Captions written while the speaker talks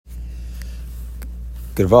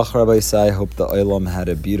Good Vuch, Rabbi Isai. I hope the Olam had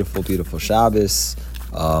a beautiful, beautiful Shabbos.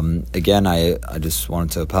 Again, I just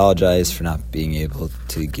wanted to apologize for not being able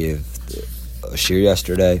to give a shir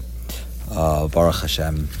yesterday. Baruch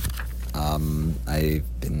Hashem. I've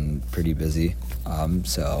been pretty busy,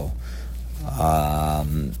 which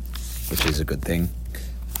is a good thing.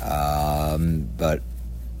 But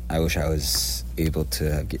I wish I was able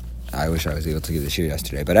to give the shir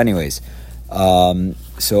yesterday. But anyways,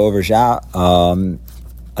 so over on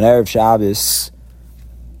Erev Shabbos,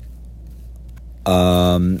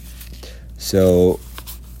 so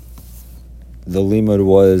the limud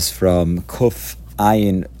was from Kuf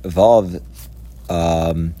Ayin Vav,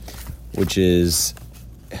 which is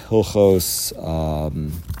Halachos,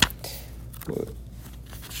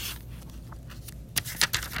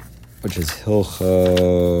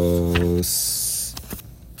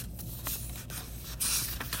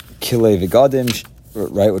 Kilei V'Gadim,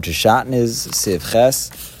 right, which is Shaatnez, Siv Ches,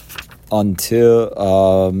 until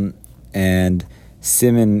and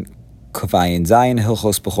Siman Kofayin Zayin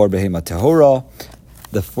Halachos Bechor Behema Tahora,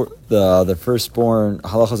 the firstborn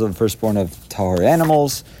Halachos of the firstborn of Tahor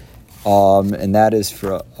animals, and that is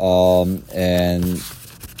for and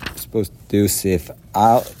supposed to do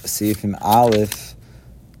Sifim Aleph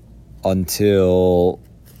until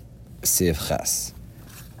Siv Ches.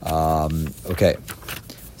 Okay,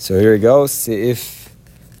 so here we go. Sif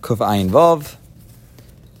Kuf Ayin Vav,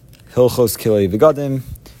 Hilchos Kilei V'Gadim,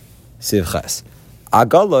 Siv Ches.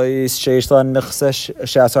 Agalois sheish lan nechse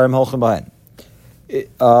she'asarim holchem bahen.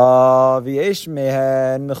 V'yesh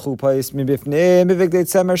mehen mechupais mibifnei mivigdei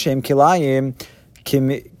tzemer shem kilayim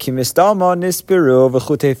kimistama nispiru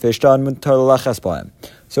v'chutei fishtan mutar lachas bahem.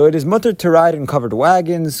 So it is mutter to ride in covered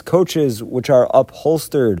wagons, coaches which are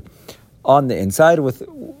upholstered on the inside with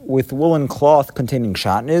woolen cloth containing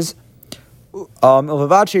Shaatnez.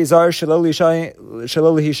 Ulvavachi zar shaloli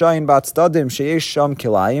hishayin bat stadim sheyesh sham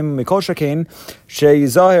kilayim mikol shakein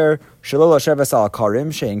sheyizahir shalol hasheves al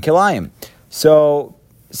karim shein kilayim. So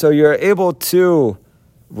you're able to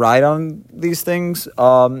ride on these things,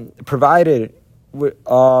 providing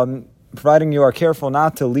you are careful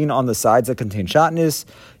not to lean on the sides that contain Shaatnez.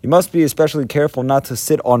 You must be especially careful not to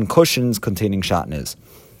sit on cushions containing Shaatnez.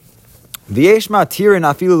 V'yesh matirin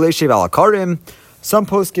afilu leishev al karim. Some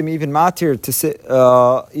poskim even matir to sit,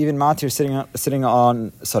 sitting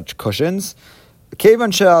on such cushions.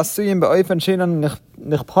 Kevan she'asuyim be'ofen she'enan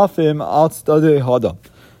nichpafim al tzadei hada.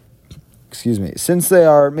 Excuse me. Since they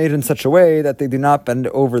are made in such a way that they do not bend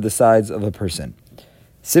over the sides of a person.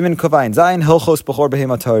 Siman kovayin zayin hilchos bechor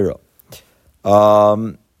behema Torah.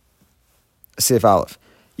 Sif Aleph.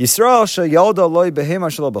 Yisrael she'yalda loy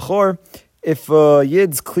behema shelo bechor. If a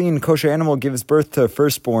yid's clean kosher animal gives birth to a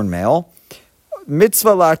firstborn male,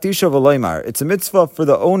 mitzvah la'akdisha v'loymar. It's a mitzvah for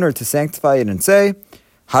the owner to sanctify it and say,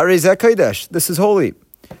 Harei zeh kodesh, this is holy.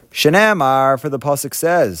 Shenamar, for the pasuk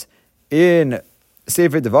says in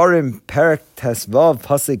Sefer Devarim, Perek Tesvav,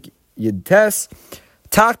 pasuk Yid Tes,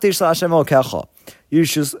 Takdish la'Hashem Elokecha. You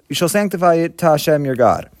shall sanctify it to Hashem your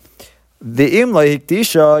God. Ve'im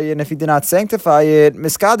la'hikdisha, and if you do not sanctify it,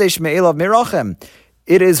 miskadesh me'elav mirachem.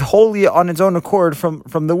 It is holy on its own accord from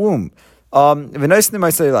the womb. And it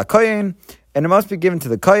must be given to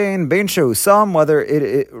the kayin, bein shehu sam, whether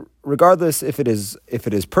it regardless if it is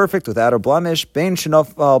perfect without a blemish, bein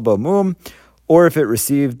shenafal b'mum, or if it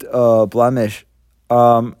received a blemish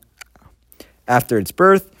after its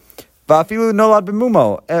birth, va'afilu nolad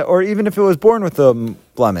b'mumo, or even if it was born with a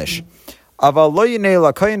blemish. Aval lo yinei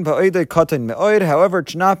lakayin ba'oidei katan me'oid. However, it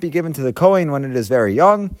should not be given to the kayin when it is very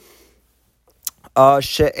young.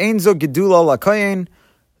 She'ein zo gedula lakayin,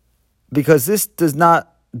 because this does not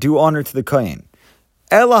do honor to the kohen.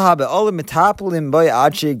 The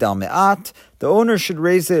owner should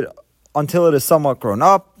raise it until it is somewhat grown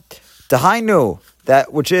up. Dahainu,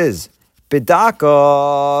 that which is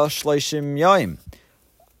bidaka shleishim yoim.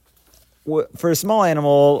 For a small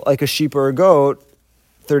animal like a sheep or a goat,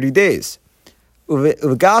 30 days.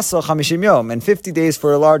 Uvgasa chamishim yom, and 50 days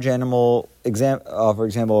for a large animal, for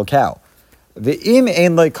example, a cow. Ve'im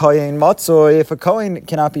ein like kohen matzoy, if a kohen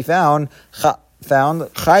cannot be found, the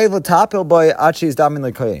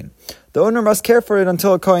owner must care for it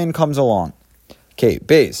until a kohen comes along. Okay,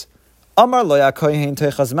 Beis. Amar loya kohen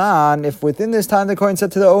techazman. If within this time the kohen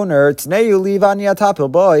said to the owner, "Tneu livani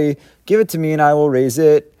atapil boy, give it to me and I will raise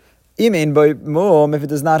it." Imein boy mum, if it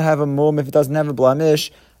does not have a mum, if it doesn't have a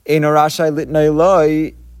blemish, ein orashai litnei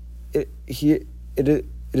loy.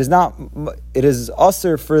 It is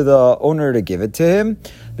usher for the owner to give it to him.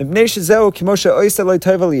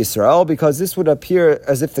 Because this would appear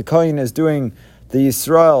as if the kohen is doing the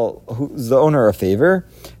Yisrael, who's the owner, a favor,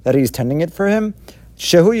 that he's tending it for him.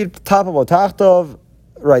 Shehu Yitapabo Tachtov,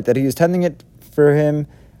 right, that he is tending it for him,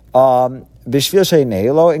 Bishvil Shei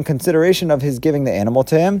Neilo, in consideration of his giving the animal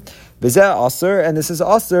to him. V'zeh Aser, and this is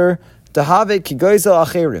Aser, Dahave Kigoizel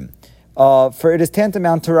Acherim, for it is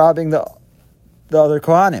tantamount to robbing the other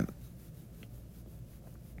Kohanim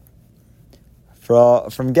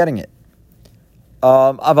from getting it.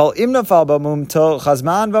 Aval imnafal b'mum to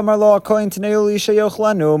chazman v'marlo kohen tneuli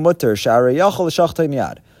sheyochlanu mutter shari yachol shachtay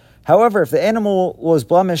miyad. However, if the animal was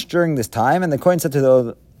blemished during this time, and the kohen said to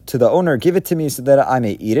the owner, "Give it to me so that I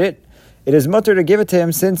may eat it," it is mutter to give it to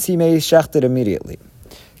him since he may shecht it immediately.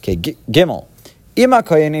 Okay, Gimel. Ima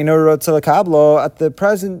kohen inu rotzel kablo at the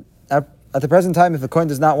present time, if the kohen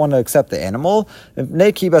does not want to accept the animal,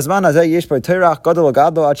 because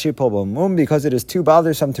it is too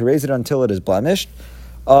bothersome to raise it until it is blemished,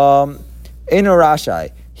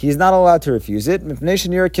 he is not allowed to refuse it,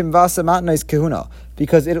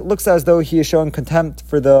 because it looks as though he is showing contempt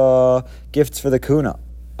for the gifts for the kahuna.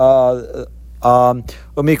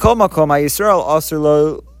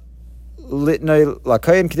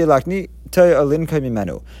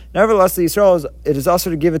 Nevertheless, the Yisrael it is also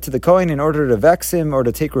to give it to the Kohen in order to vex him or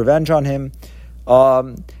to take revenge on him.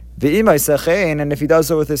 And if he does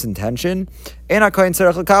so with this intention,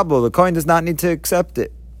 the Kohen does not need to accept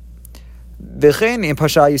it. Similarly, if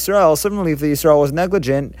the Yisrael was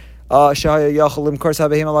negligent,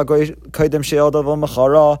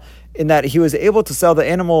 in that he was able to sell the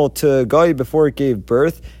animal to Goy before it gave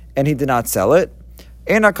birth, and he did not sell it,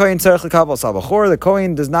 the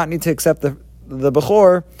Kohen does not need to accept the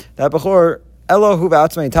Bechor, that Bechor,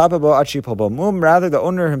 rather the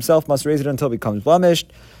owner himself must raise it until it becomes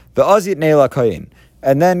blemished,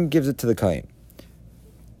 and then gives it to the Kohen.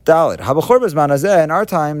 In our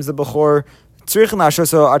times, the Bechor,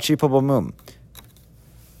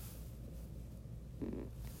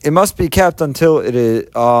 it must be kept until it is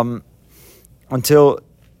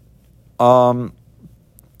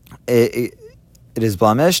it is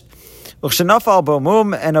blemished.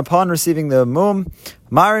 And upon receiving the mum,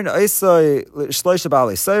 it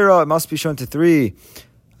must be shown to 3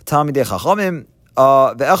 Talmidei Chachamim.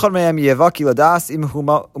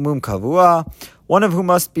 One of whom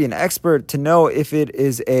must be an expert to know if it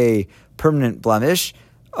is a permanent blemish.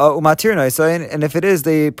 And if it is,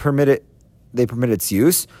 they permit its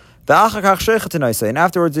use. And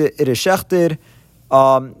afterwards it is shechted.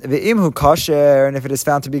 And if it is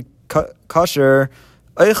found to be kosher,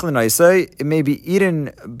 it may be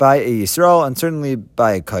eaten by a Yisrael and certainly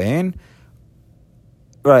by a Kohen.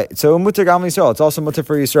 Right, so mutter gam Yisrael, it's also mutter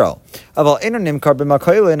for Yisrael. However,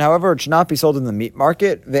 it should not be sold in the meat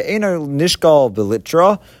market. Ve'eno nishgal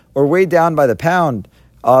belitra, or weighed down by the pound.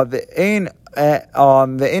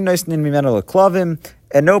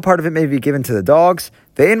 And no part of it may be given to the dogs.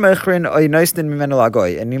 And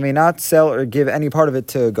you may not sell or give any part of it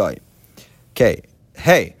to a guy. Okay,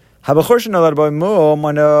 hey. When a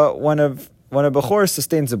Bechor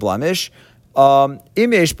sustains a blemish, and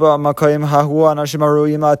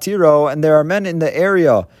there are men in the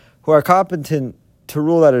area who are competent to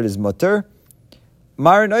rule that it is mutter,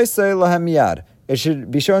 it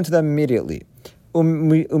should be shown to them immediately.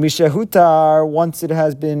 Once it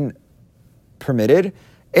has been permitted,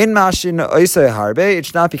 it should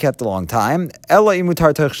not be kept a long time.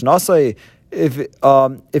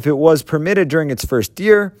 If it was permitted during its first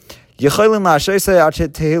year, it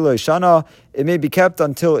may be kept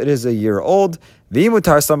until it is a year old. If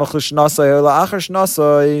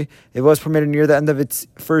it was permitted near the end of its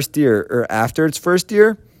first year or after its first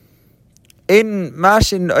year, it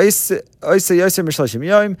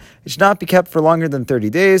should not be kept for longer than 30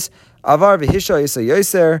 days. If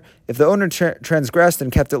the owner transgressed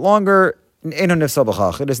and kept it longer,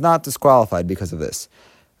 it is not disqualified because of this.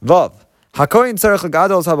 Vav. The Kohen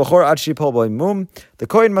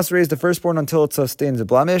must raise the firstborn until it sustains a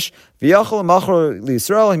blemish. He may sell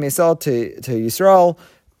to Yisrael,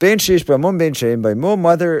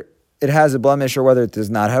 whether it has a blemish or whether it does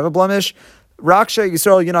not have a blemish. Providing the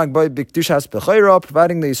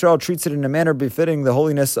Yisrael treats it in a manner befitting the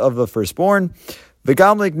holiness of the firstborn. And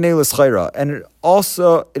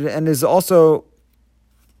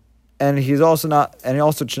he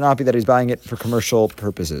also should not be that he's buying it for commercial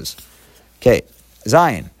purposes. Okay,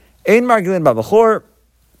 Zion. Ein margilin b'bechor.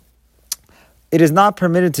 It is not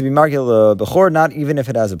permitted to be margil bechor, not even if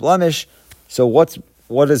it has a blemish. So what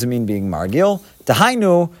does it mean being margil?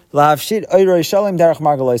 Tahainu lahavshit oiroi shalem derech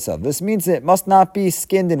margil oisav. This means it must not be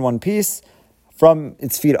skinned in one piece from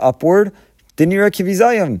its feet upward. Dinira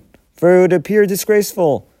kivizayim, for it would appear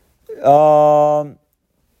disgraceful.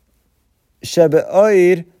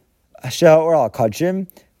 Shebe'oid she'or al kachim.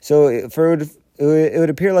 So for it would it would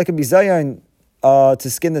appear like a bizayon to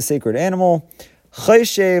skin the sacred animal,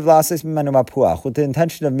 with the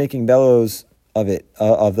intention of making bellows of it,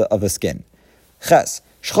 of the skin. Ches,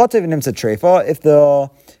 if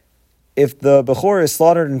the bechor is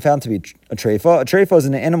slaughtered and found to be a treifa is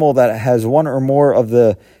an animal that has one or more of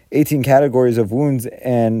the 18 categories of wounds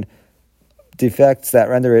and defects that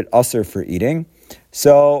render it usur for eating.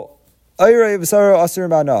 So,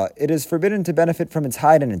 it is forbidden to benefit from its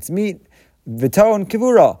hide and its meat, v'toon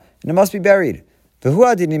kivura, and it must be buried.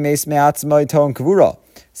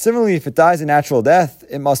 Similarly, if it dies a natural death,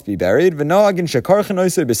 it must be buried. It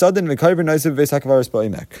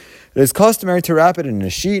is customary to wrap it in a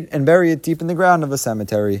sheet and bury it deep in the ground of a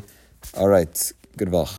cemetery. All right, good Vuch.